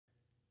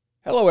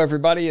Hello,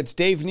 everybody. It's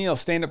Dave Neal,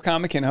 stand-up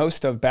comic and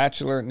host of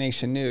Bachelor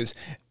Nation News.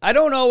 I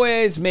don't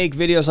always make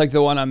videos like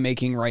the one I'm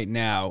making right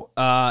now.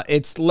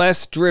 It's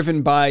less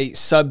driven by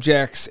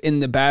subjects in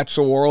the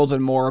Bachelor world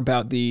and more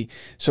about the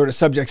sort of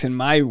subjects in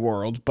my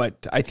world,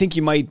 but I think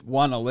you might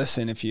want to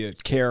listen if you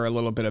care a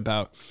little bit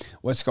about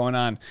what's going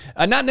on.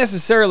 Not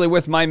necessarily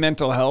with my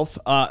mental health.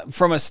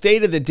 From a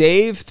state of the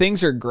Dave,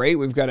 things are great.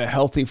 We've got a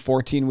healthy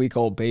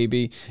 14-week-old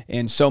baby,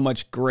 and so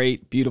much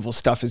great, beautiful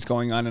stuff is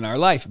going on in our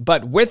life.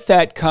 But with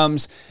that comes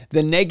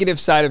the negative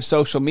side of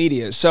social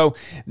media. So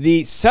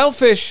the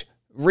selfish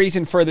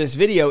reason for this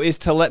video is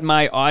to let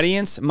my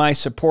audience, my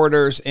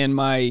supporters, and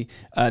my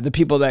the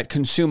people that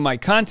consume my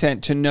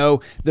content to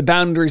know the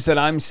boundaries that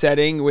I'm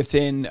setting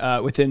within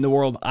the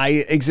world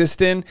I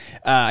exist in.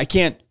 I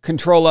can't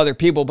control other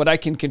people, but I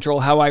can control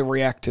how I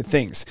react to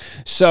things.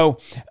 So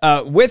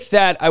with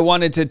that, I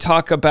wanted to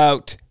talk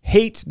about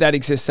hate that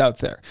exists out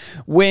there.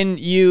 When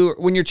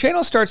your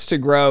channel starts to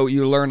grow,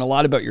 you learn a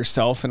lot about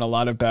yourself and a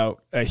lot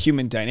about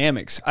human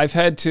dynamics. I've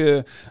had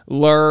to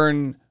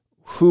learn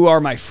who are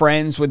my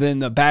friends within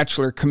the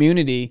Bachelor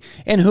community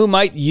and who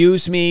might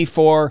use me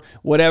for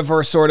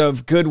whatever sort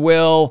of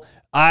goodwill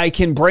I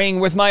can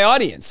bring with my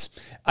audience.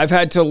 I've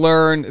had to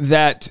learn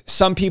that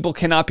some people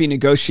cannot be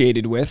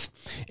negotiated with,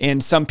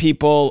 and some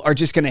people are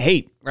just going to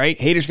hate, right?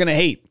 Haters going to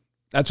hate.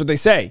 That's what they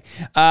say.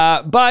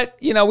 But,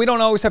 you know, we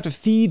don't always have to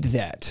feed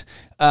that.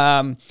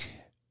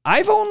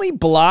 I've only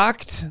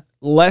blocked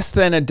less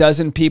than a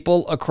dozen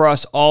people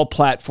across all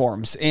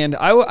platforms. And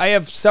I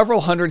have several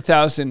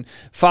 100,000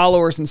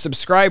 followers and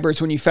subscribers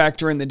when you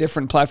factor in the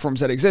different platforms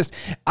that exist.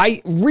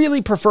 I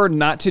really prefer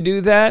not to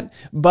do that,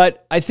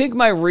 but I think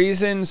my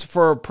reasons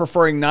for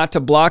preferring not to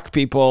block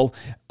people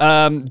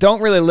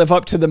don't really live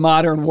up to the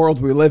modern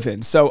world we live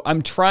in. So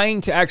I'm trying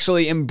to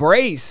actually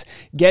embrace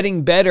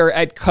getting better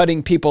at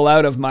cutting people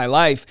out of my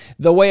life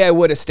the way I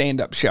would a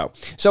stand-up show.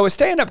 So a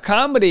stand-up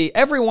comedy,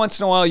 every once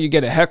in a while you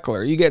get a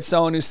heckler. You get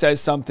someone who says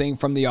something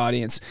from the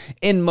audience.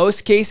 In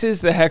most cases,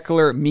 the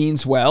heckler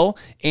means well,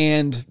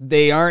 and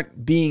they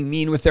aren't being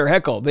mean with their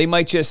heckle. They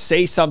might just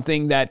say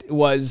something that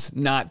was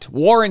not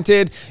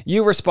warranted.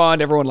 You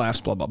respond, everyone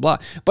laughs, blah, blah, blah.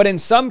 But in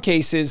some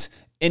cases,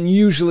 and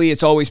usually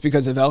it's always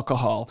because of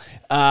alcohol,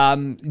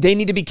 they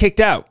need to be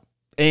kicked out.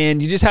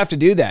 And you just have to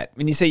do that.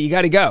 And you say, you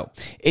got to go.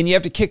 And you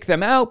have to kick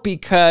them out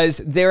because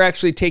they're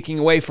actually taking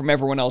away from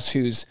everyone else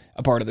who's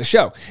a part of the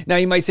show. Now,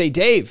 you might say,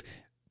 Dave,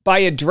 by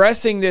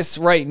addressing this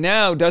right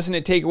now, doesn't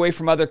it take away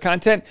from other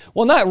content?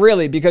 Well, not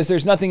really, because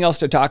there's nothing else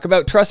to talk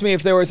about. Trust me,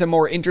 if there was a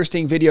more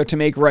interesting video to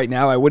make right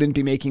now, I wouldn't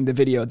be making the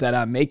video that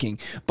I'm making.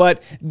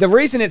 But the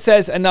reason it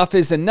says enough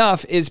is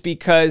enough is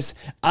because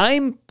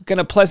I'm going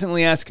to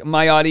pleasantly ask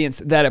my audience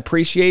that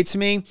appreciates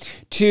me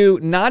to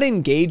not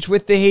engage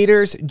with the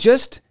haters.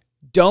 Just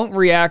don't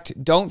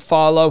react, don't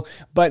follow,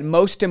 but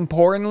most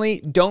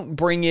importantly, don't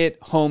bring it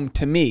home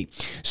to me.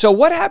 So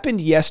what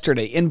happened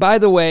yesterday? And by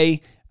the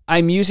way,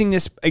 I'm using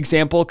this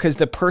example because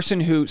the person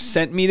who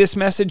sent me this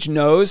message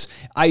knows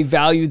I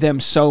value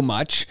them so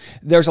much.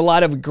 There's a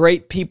lot of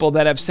great people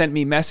that have sent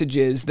me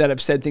messages that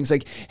have said things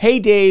like, hey,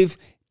 Dave,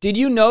 did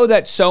you know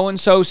that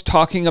so-and-so's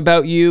talking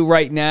about you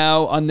right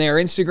now on their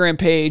Instagram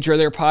page or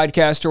their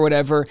podcast or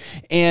whatever?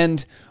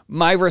 And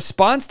my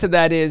response to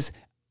that is,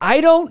 I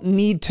don't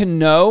need to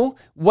know.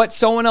 What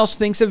someone else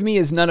thinks of me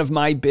is none of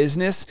my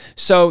business.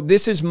 So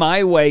this is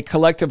my way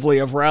collectively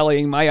of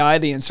rallying my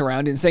audience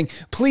around and saying,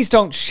 please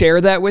don't share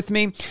that with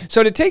me.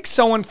 So to take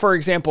someone, for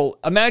example,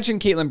 imagine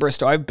Caitlin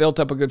Bristow. I've built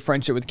up a good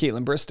friendship with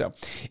Caitlin Bristow.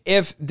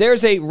 If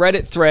there's a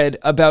Reddit thread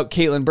about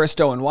Caitlin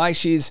Bristow and why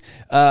she's,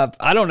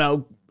 I don't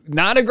know,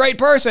 not a great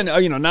person,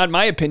 you know, not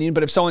my opinion,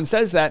 but if someone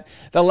says that,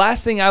 the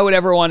last thing I would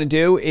ever want to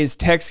do is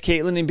text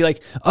Caitlin and be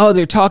like, oh,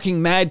 they're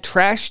talking mad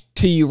trash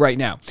to you right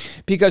now.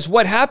 Because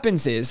what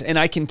happens is, and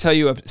I can tell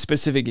you a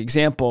specific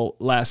example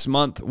last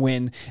month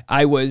when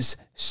I was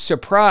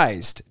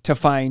surprised to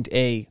find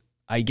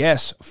I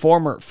guess,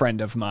 former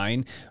friend of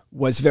mine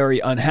was very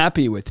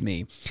unhappy with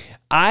me.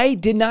 I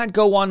did not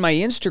go on my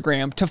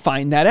Instagram to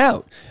find that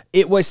out.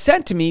 It was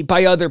sent to me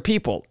by other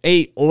people,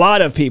 a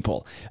lot of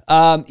people.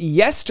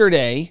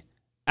 Yesterday,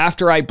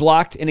 after I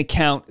blocked an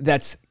account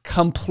that's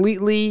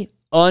completely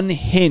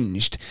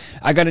unhinged,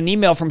 I got an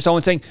email from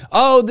someone saying,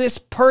 oh, this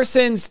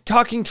person's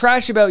talking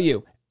trash about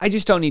you. I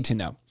just don't need to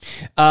know.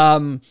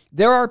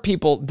 There are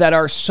people that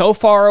are so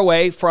far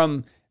away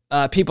from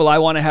people I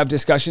want to have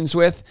discussions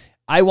with.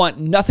 I want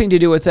nothing to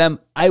do with them.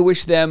 I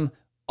wish them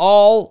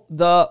all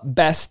the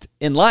best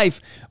in life.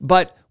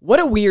 But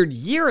what a weird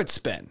year it's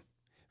been.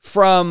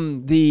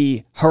 From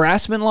the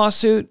harassment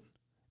lawsuit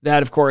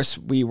that, of course,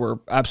 we were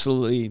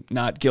absolutely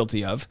not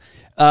guilty of,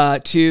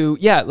 to,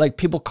 yeah, like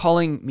people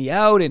calling me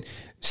out and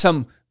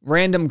some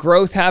random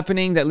growth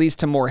happening that leads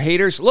to more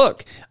haters.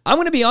 Look, I'm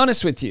going to be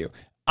honest with you.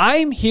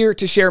 I'm here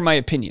to share my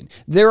opinion.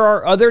 There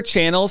are other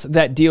channels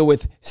that deal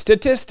with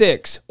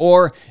statistics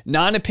or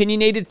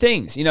non-opinionated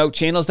things, you know,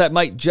 channels that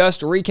might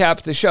just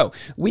recap the show.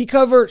 We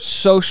cover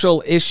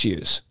social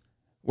issues,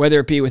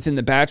 whether it be within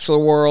the Bachelor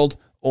world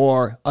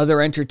or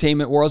other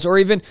entertainment worlds or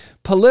even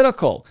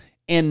political,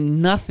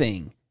 and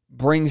nothing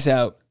brings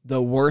out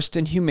the worst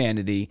in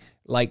humanity,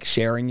 like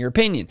sharing your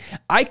opinion.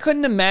 I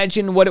couldn't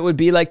imagine what it would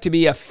be like to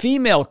be a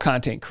female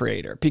content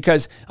creator,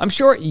 because I'm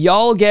sure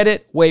y'all get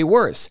it way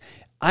worse.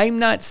 I'm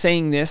not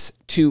saying this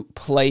to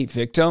play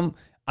victim.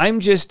 I'm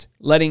just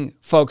letting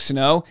folks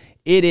know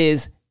it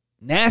is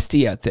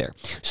nasty out there.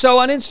 So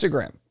on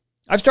Instagram,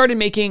 I've started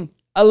making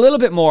a little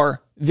bit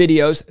more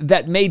videos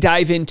that may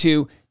dive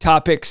into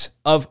topics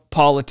of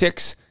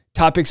politics,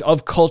 topics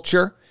of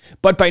culture,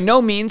 but by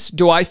no means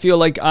do I feel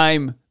like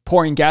I'm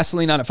pouring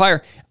gasoline on a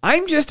fire.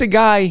 I'm just a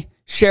guy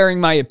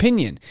sharing my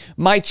opinion.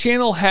 My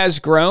channel has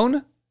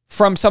grown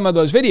from some of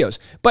those videos,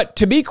 but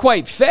to be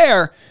quite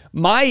fair,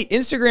 my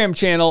Instagram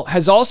channel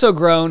has also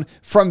grown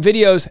from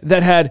videos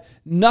that had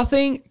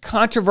nothing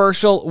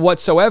controversial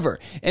whatsoever.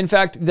 In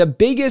fact, the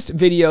biggest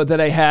video that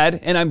I had,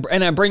 and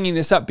I'm bringing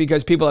this up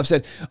because people have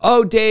said,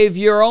 "Oh, Dave,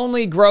 you're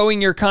only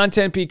growing your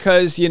content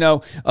because,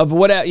 of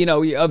what,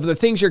 of the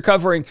things you're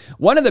covering."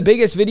 One of the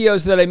biggest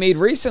videos that I made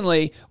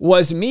recently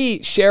was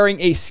me sharing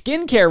a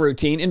skincare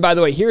routine. And by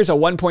the way, here's a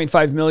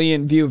 1.5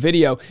 million view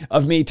video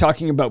of me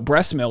talking about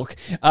breast milk.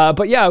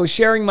 But yeah, I was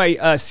sharing my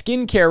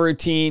skincare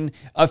routine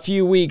a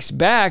few weeks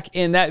back,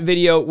 and that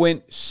video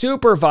went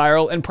super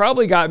viral and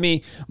probably got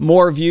me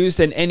more views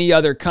than any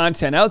other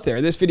content out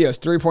there. This video is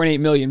 3.8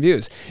 million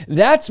views.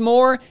 That's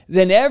more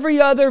than every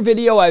other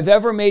video I've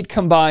ever made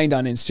combined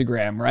on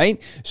Instagram,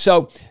 right?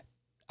 So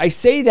I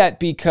say that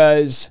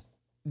because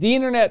the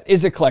internet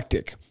is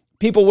eclectic.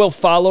 People will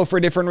follow for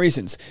different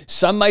reasons.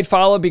 Some might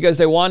follow because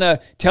they want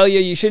to tell you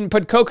you shouldn't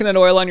put coconut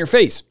oil on your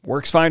face.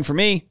 Works fine for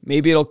me.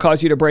 Maybe it'll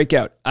cause you to break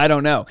out. I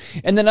don't know.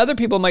 And then other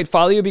people might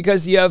follow you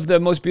because you have the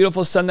most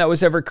beautiful son that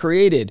was ever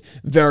created.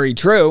 Very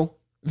true.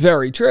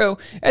 Very true.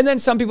 And then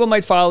some people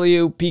might follow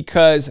you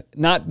because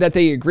not that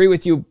they agree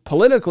with you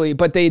politically,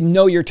 but they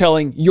know you're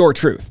telling your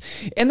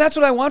truth. And that's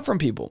what I want from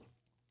people.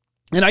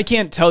 And I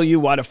can't tell you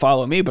why to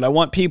follow me, but I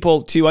want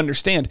people to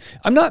understand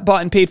I'm not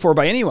bought and paid for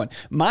by anyone.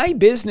 My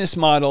business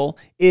model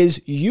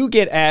is you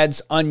get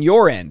ads on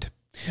your end.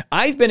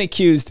 I've been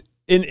accused,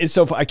 and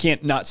so I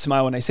can't not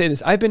smile when I say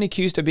this, I've been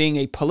accused of being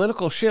a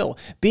political shill,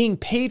 being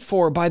paid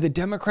for by the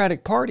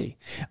Democratic Party.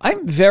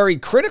 I'm very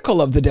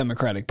critical of the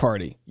Democratic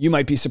Party. You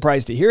might be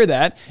surprised to hear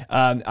that.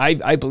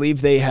 I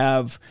believe they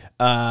have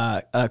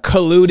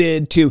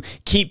colluded to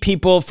keep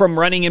people from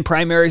running in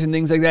primaries and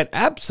things like that.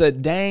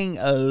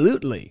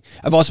 Absolutely.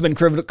 I've also been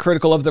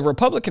critical of the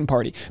Republican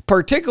Party,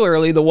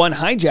 particularly the one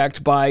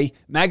hijacked by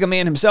MAGA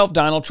man himself,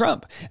 Donald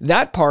Trump.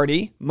 That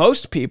party,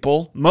 most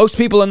people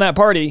in that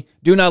party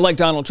do not like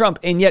Donald Trump,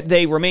 and yet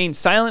they remain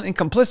silent and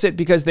complicit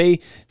because they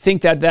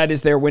think that that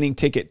is their winning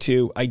ticket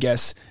to, I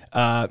guess,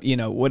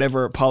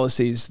 whatever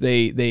policies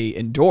they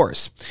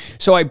endorse.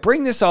 So I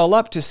bring this all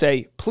up to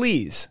say,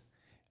 please,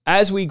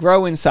 as we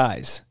grow in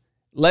size,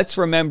 let's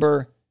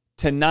remember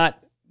to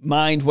not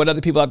mind what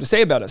other people have to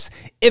say about us.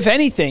 If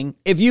anything,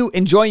 if you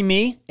enjoy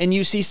me and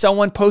you see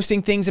someone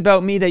posting things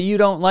about me that you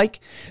don't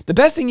like, the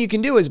best thing you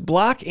can do is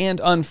block and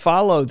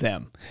unfollow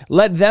them.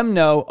 Let them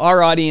know,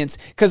 our audience,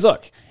 because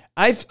look,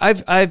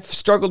 I've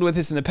struggled with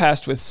this in the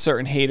past with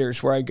certain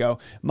haters where I go,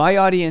 my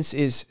audience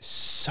is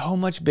so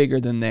much bigger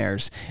than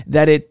theirs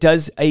that it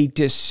does a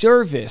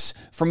disservice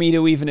for me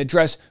to even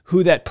address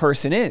who that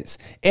person is.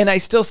 And I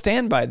still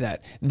stand by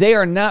that. They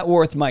are not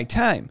worth my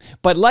time.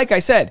 But like I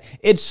said,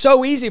 it's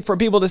so easy for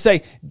people to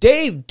say,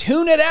 Dave,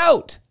 tune it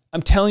out.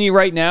 I'm telling you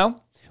right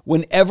now,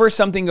 whenever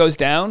something goes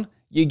down,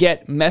 you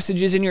get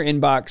messages in your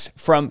inbox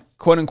from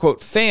quote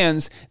unquote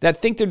fans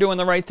that think they're doing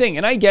the right thing.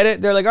 And I get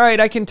it. They're like, all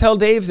right, I can tell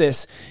Dave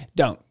this.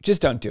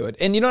 Just don't do it.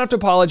 And you don't have to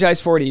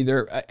apologize for it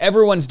either.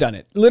 Everyone's done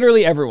it.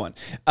 Literally everyone.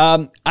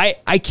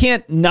 I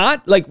can't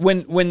not, like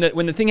when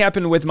the thing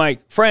happened with my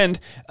friend,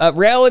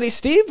 Reality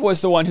Steve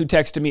was the one who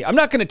texted me. I'm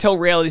not going to tell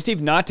Reality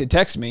Steve not to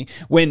text me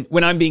when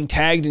I'm being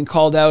tagged and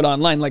called out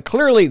online. Like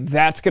clearly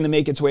that's going to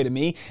make its way to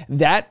me.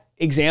 That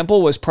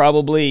example was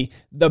probably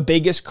the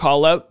biggest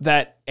call out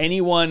that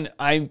anyone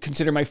I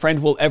consider my friend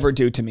will ever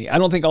do to me. I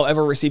don't think I'll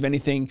ever receive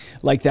anything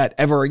like that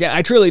ever again.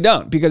 I truly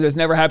don't, because it's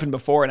never happened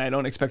before and I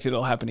don't expect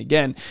it'll happen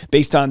again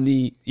based on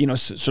the,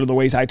 sort of the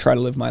ways I try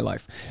to live my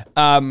life.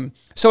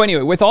 So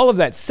anyway, with all of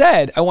that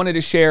said, I wanted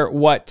to share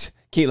what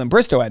Caitlin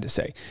Bristow had to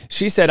say.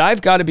 She said,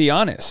 I've got to be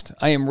honest.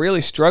 I am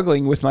really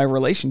struggling with my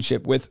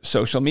relationship with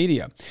social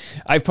media.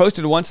 I've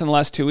posted once in the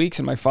last 2 weeks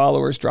and my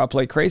followers drop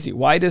like crazy.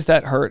 Why does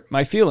that hurt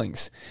my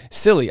feelings?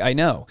 Silly, I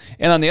know.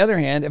 And on the other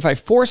hand, if I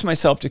force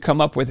myself to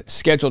come up with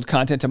scheduled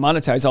content to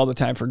monetize all the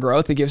time for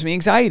growth, it gives me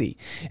anxiety.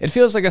 It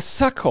feels like a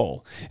suck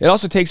hole. It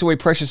also takes away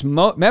precious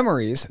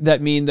memories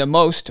that mean the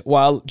most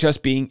while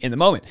just being in the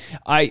moment.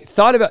 I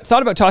thought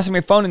about tossing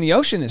my phone in the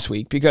ocean this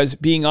week because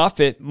being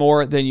off it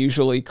more than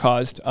usually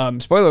caused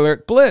spoiler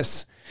alert,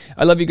 bliss.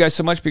 I love you guys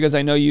so much because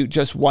I know you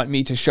just want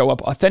me to show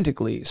up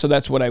authentically. So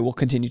that's what I will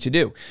continue to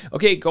do.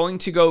 Okay, going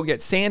to go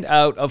get sand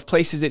out of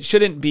places it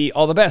shouldn't be.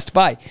 All the best.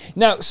 Bye.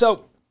 Now,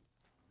 so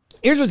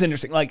here's what's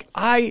interesting. Like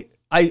I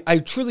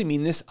truly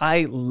mean this.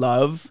 I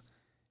love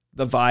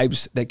the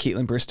vibes that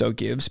Caitlin Bristow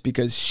gives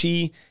because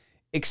she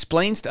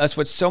explains to us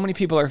what so many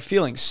people are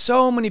feeling.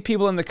 So many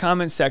people in the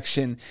comment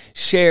section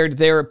shared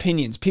their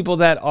opinions, people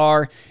that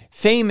are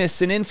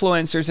famous and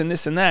influencers and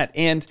this and that.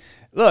 And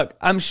look,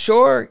 I'm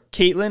sure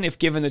Caitlyn, if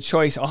given the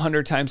choice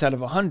 100 times out of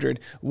 100,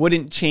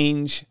 wouldn't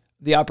change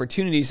the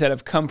opportunities that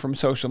have come from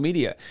social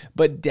media.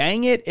 But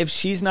dang it, if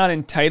she's not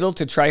entitled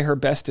to try her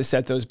best to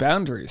set those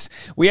boundaries.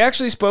 We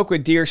actually spoke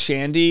with Dear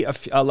Shandy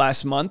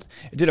last month.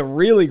 I did a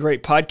really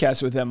great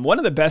podcast with them. One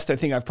of the best I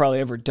think I've probably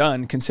ever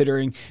done,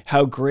 considering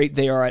how great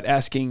they are at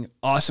asking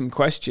awesome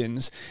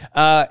questions.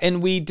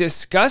 And we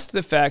discussed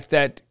the fact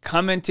that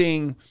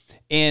commenting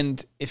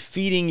and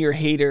feeding your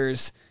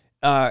haters,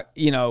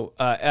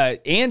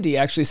 Andy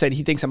actually said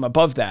he thinks I'm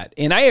above that.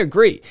 And I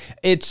agree.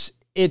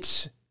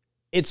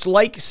 It's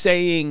like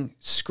saying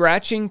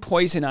scratching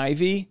poison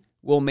ivy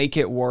will make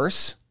it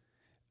worse.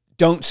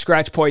 Don't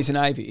scratch poison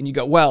ivy. And you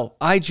go, well,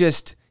 I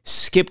just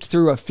skipped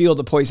through a field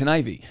of poison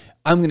ivy.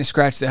 I'm going to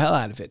scratch the hell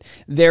out of it.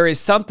 There is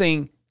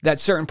something that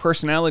certain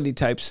personality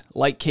types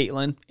like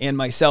Caitlyn and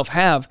myself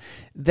have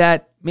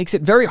that makes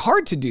it very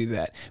hard to do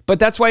that. But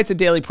that's why it's a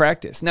daily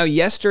practice. Now,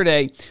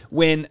 yesterday,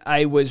 when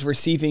I was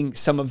receiving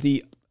some of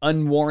the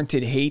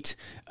unwarranted hate,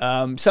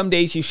 some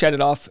days you shut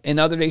it off and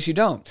other days you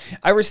don't.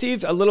 I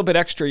received a little bit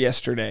extra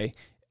yesterday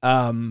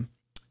from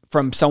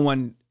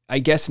someone, I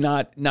guess,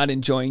 not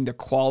enjoying the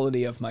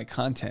quality of my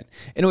content.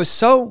 And it was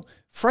so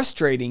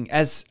frustrating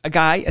as a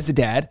guy, as a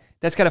dad,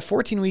 that's got a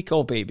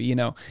 14-week-old baby. You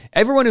know,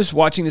 everyone who's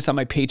watching this on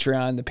my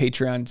Patreon, the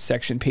Patreon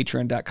section,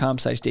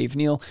 patreon.com/Dave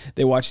Neal,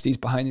 they watch these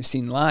behind the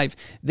scene live.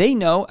 They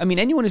know, I mean,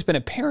 anyone who's been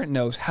a parent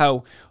knows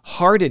how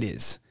hard it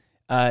is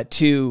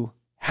to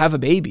have a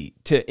baby.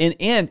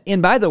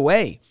 And by the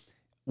way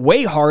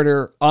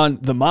harder on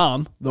the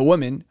mom, the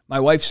woman. My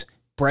wife's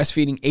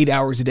breastfeeding 8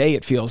 hours a day,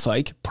 it feels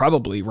like,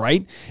 probably,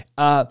 right?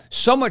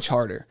 So much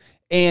harder.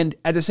 And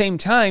at the same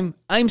time,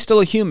 I'm still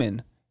a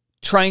human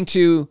trying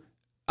to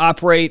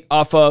operate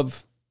off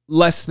of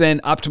less than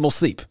optimal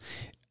sleep.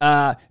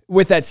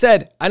 With that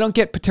said, I don't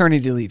get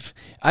paternity leave.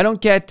 I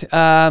don't get,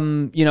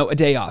 a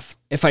day off.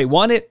 If I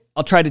want it,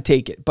 I'll try to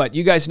take it. But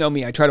you guys know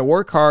me. I try to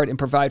work hard and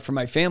provide for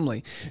my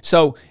family.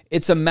 So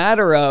it's a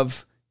matter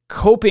of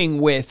coping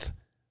with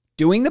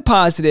doing the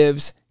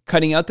positives,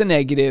 cutting out the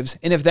negatives.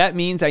 And if that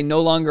means I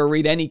no longer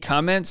read any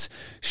comments,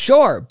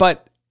 sure.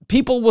 But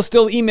people will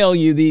still email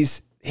you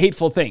these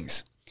hateful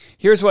things.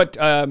 Here's what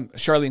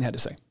Charlene had to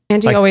say.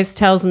 Andy always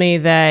tells me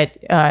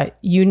that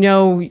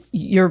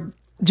you're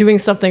doing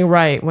something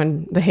right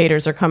when the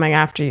haters are coming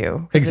after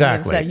you. Exactly. It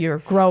means that you're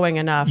growing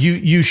enough.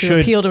 You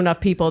should appeal to enough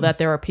people that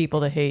there are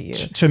people to hate you.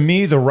 To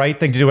me, the right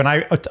thing to do, and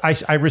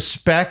I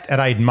respect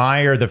and I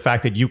admire the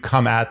fact that you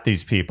come at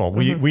these people.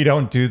 We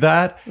don't do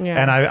that,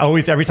 and I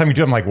always, every time you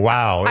do it, I'm like,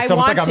 wow. It's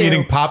almost like I'm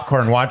eating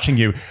popcorn watching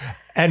you.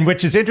 And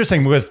which is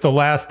interesting was the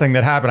last thing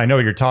that happened. I know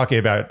what you're talking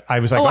about. I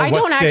was like, I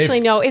don't actually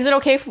know. Is it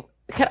okay?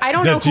 I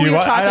don't know who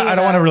you're talking about. I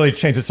don't want to really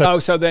change it.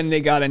 So then they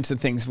got into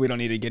things we don't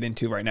need to get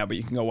into right now, but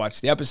you can go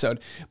watch the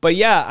episode. But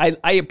yeah,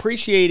 I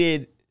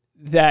appreciated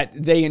that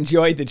they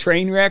enjoyed the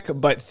train wreck,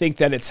 but think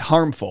that it's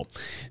harmful.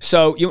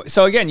 So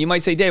again, you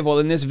might say, Dave, well,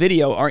 in this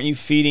video, aren't you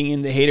feeding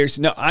in the haters?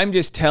 No, I'm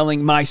just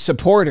telling my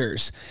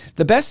supporters,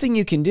 the best thing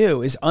you can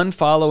do is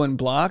unfollow and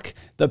block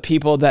the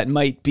people that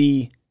might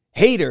be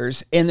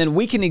haters, and then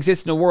we can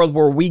exist in a world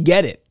where we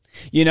get it,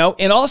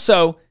 and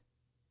also,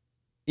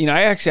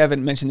 I actually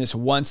haven't mentioned this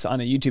once on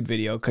a YouTube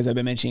video because I've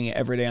been mentioning it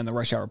every day on the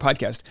Rush Hour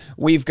podcast.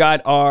 We've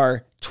got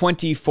our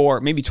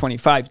 24, maybe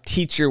 25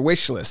 teacher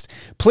wish list.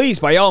 Please,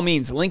 by all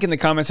means, link in the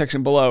comment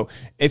section below.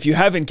 If you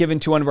haven't given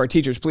to one of our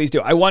teachers, please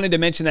do. I wanted to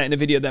mention that in a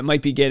video that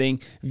might be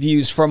getting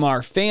views from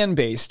our fan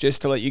base,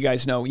 just to let you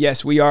guys know,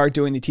 yes, we are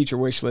doing the teacher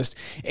wish list.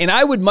 And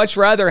I would much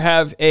rather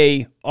have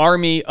an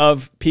army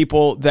of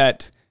people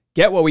that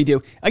get what we do.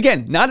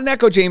 Again, not an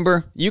echo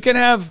chamber. You can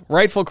have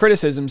rightful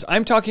criticisms.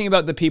 I'm talking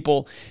about the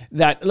people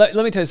that, let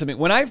me tell you something.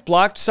 When I've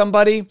blocked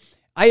somebody,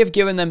 I have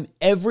given them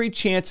every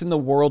chance in the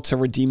world to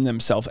redeem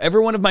themselves.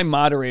 Every one of my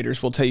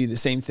moderators will tell you the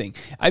same thing.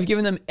 I've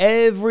given them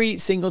every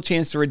single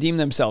chance to redeem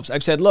themselves.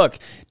 I've said, look,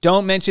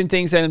 don't mention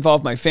things that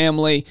involve my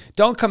family.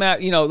 Don't come out,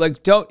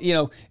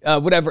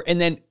 whatever. And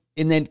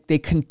then they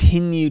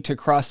continue to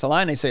cross the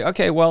line. I say,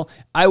 okay, well,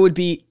 I would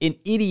be an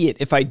idiot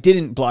if I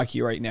didn't block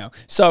you right now.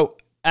 So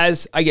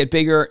as I get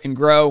bigger and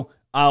grow,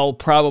 I'll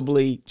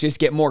probably just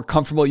get more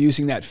comfortable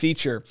using that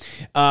feature.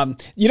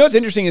 What's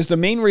interesting is the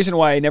main reason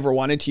why I never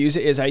wanted to use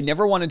it is I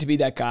never wanted to be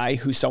that guy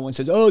who someone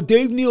says, oh,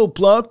 Dave Neal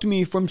blocked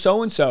me from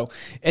so-and-so.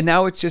 And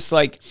now it's just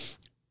like,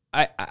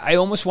 I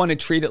almost want to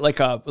treat it like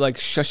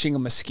shushing a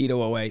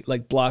mosquito away,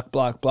 like block,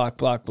 block, block,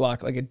 block,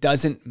 block. Like it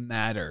doesn't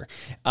matter.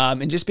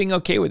 And just being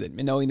okay with it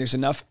and knowing there's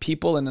enough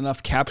people and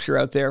enough capture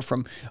out there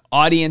from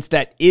audience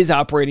that is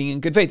operating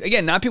in good faith.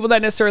 Again, not people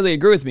that necessarily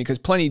agree with me because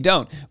plenty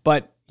don't,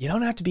 but you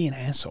don't have to be an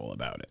asshole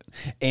about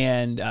it.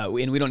 And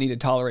we don't need to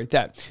tolerate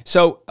that.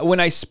 So when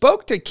I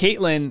spoke to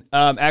Caitlyn,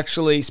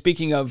 actually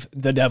speaking of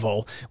the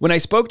devil, when I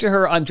spoke to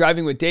her on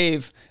Driving with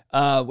Dave,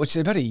 which is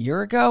about a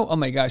year ago. Oh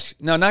my gosh.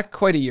 No, not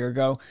quite a year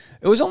ago.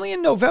 It was only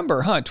in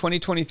November,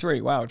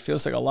 2023. Wow. It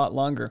feels like a lot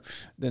longer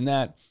than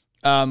that.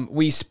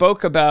 we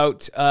spoke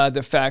about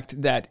the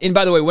fact that, and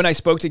by the way, when I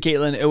spoke to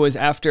Caitlin, it was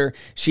after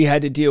she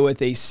had to deal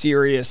with a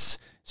serious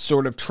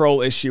sort of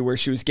troll issue where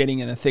she was getting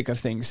in the thick of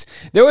things.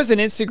 There was a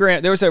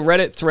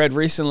Reddit thread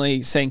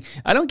recently saying,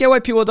 I don't get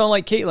why people don't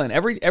like Caitlin.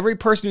 Every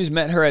person who's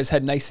met her has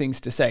had nice things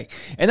to say.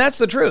 And that's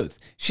the truth.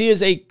 She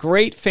is a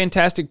great,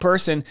 fantastic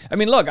person. I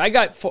mean, look, I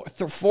got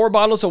four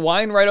bottles of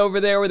wine right over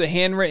there with a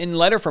handwritten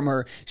letter from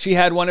her. She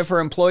had one of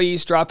her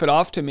employees drop it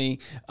off to me.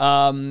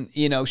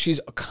 She's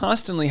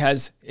constantly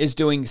is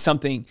doing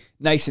something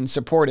nice and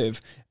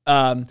supportive.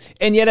 And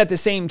yet at the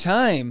same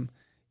time,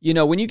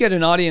 when you get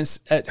an audience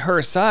at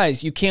her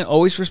size, you can't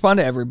always respond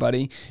to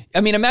everybody.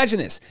 I mean, imagine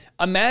this.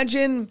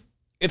 Imagine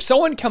if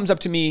someone comes up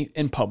to me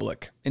in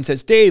public and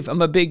says, Dave,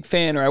 I'm a big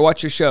fan, or I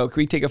watch your show.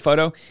 Can we take a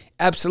photo?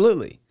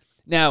 Absolutely.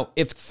 Now,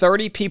 if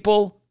 30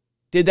 people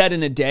did that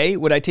in a day,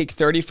 would I take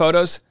 30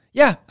 photos?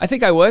 Yeah, I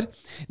think I would.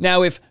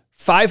 Now, if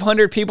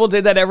 500 people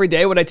did that every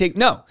day, would I take?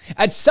 No.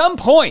 At some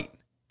point,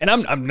 and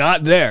I'm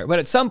not there, but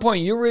at some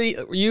point you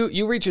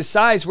reach a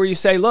size where you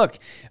say, look,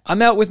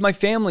 I'm out with my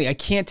family. I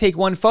can't take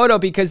one photo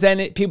because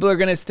then people are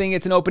going to think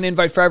it's an open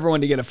invite for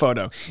everyone to get a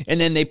photo. And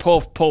then they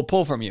pull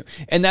from you.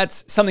 And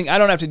that's something I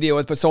don't have to deal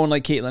with, but someone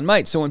like Caitlin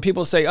might. So when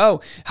people say,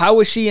 oh, how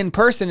was she in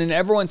person? And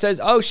everyone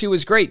says, oh, she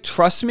was great.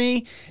 Trust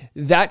me,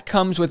 that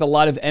comes with a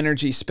lot of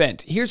energy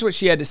spent. Here's what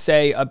she had to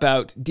say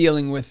about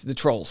dealing with the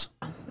trolls.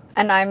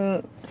 And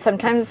I'm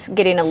sometimes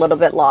getting a little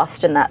bit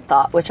lost in that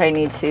thought, which I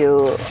need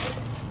to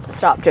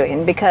stop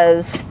doing,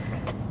 because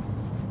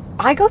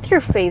I go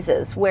through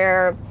phases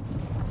where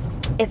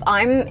if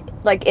I'm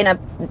like in a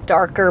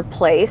darker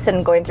place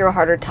and going through a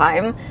harder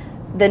time,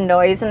 the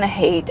noise and the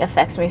hate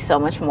affects me so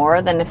much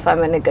more than if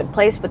I'm in a good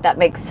place. But that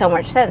makes so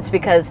much sense,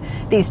 because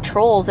these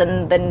trolls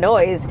and the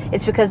noise,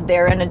 it's because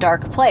they're in a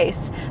dark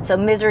place. So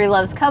misery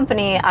loves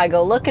company. I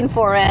go looking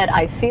for it.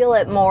 I feel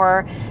it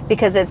more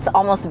because it's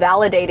almost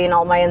validating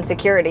all my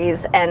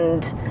insecurities,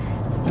 and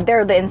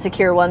they're the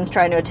insecure ones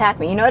trying to attack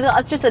me.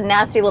 It's just a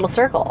nasty little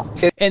circle.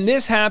 And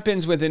this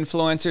happens with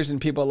influencers and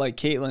people like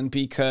Caitlin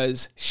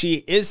because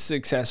she is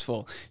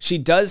successful. She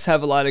does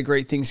have a lot of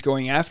great things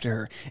going after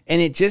her.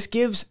 And it just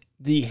gives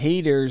the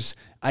haters,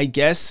 I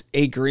guess,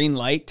 a green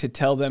light to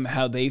tell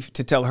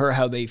her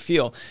how they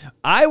feel.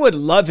 I would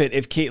love it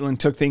if Caitlin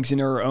took things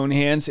into her own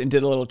hands and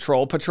did a little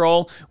troll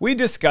patrol. We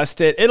discussed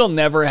it. It'll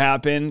never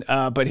happen.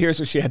 But here's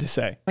what she had to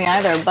say. Me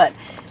either, but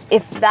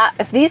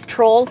if these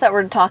trolls that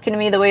were talking to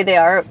me the way they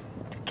are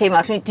came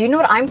up to me, do you know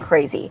what? I'm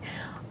crazy.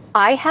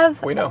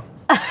 We know.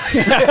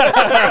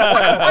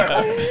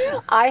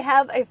 I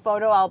have a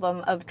photo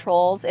album of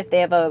trolls if they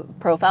have a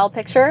profile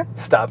picture.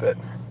 Stop it.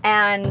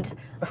 And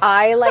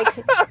I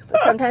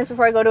sometimes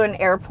before I go to an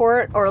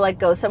airport or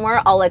go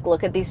somewhere, I'll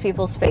look at these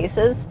people's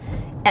faces.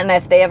 And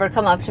if they ever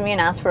come up to me and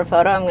ask for a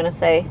photo, I'm going to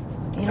say,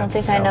 you don't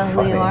think I know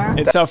who you are?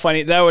 It's so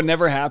funny. That would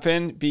never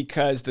happen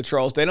because the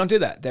trolls, they don't do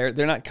that. They're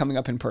not coming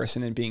up in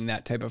person and being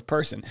that type of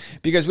person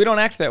because we don't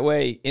act that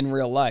way in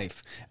real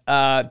life.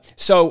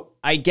 So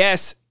I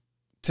guess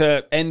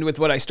to end with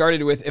what I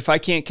started with, if I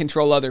can't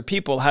control other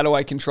people, how do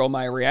I control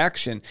my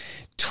reaction?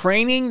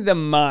 Training the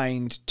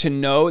mind to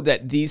know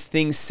that these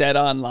things said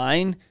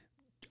online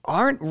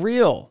aren't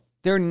real.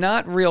 They're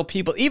not real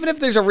people. Even if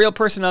there's a real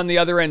person on the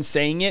other end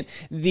saying it,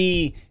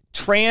 the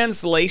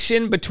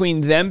translation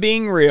between them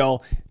being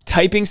real,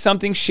 typing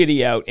something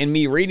shitty out, and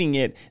me reading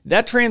it,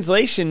 that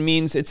translation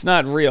means it's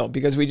not real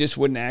because we just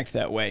wouldn't act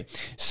that way.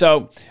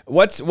 So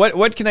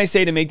what can I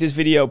say to make this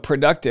video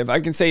productive?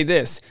 I can say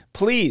this.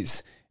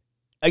 Please,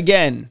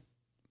 again,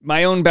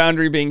 my own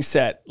boundary being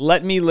set.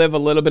 Let me live a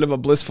little bit of a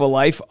blissful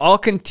life. I'll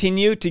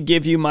continue to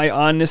give you my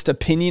honest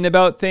opinion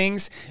about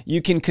things.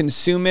 You can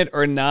consume it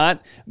or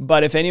not,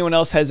 but if anyone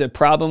else has a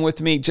problem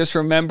with me, just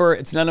remember,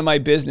 it's none of my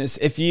business.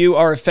 If you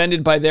are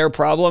offended by their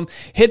problem,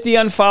 hit the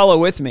unfollow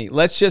with me.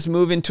 Let's just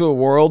move into a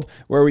world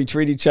where we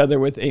treat each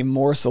other with a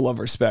morsel of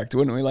respect.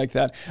 Wouldn't we like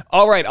that?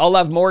 All right, I'll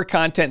have more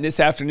content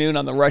this afternoon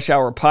on the Rush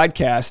Hour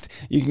podcast.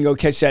 You can go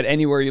catch that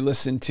anywhere you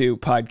listen to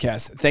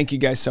podcasts. Thank you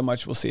guys so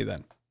much. We'll see you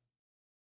then.